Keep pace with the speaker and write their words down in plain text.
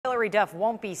Hilary Duff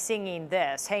won't be singing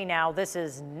this. Hey now, this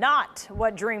is not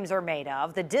what dreams are made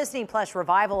of. The Disney Plus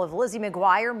revival of Lizzie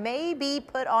Mcguire may be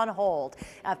put on hold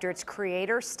after its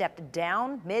creator stepped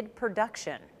down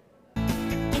mid-production.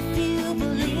 If you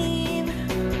believe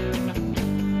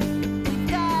we've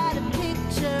got a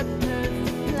picture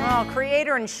perfect Well,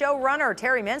 creator and showrunner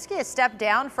Terry Minsky has stepped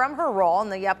down from her role in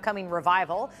the upcoming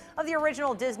revival of the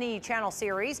original Disney Channel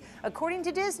series. According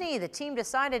to Disney, the team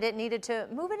decided it needed to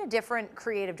move in a different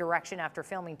creative direction after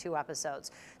filming 2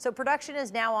 episodes. So production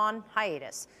is now on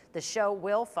hiatus. The show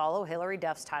will follow Hilary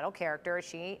Duff's title character as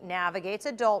she navigates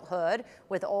adulthood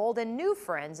with old and new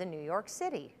friends in New York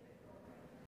City.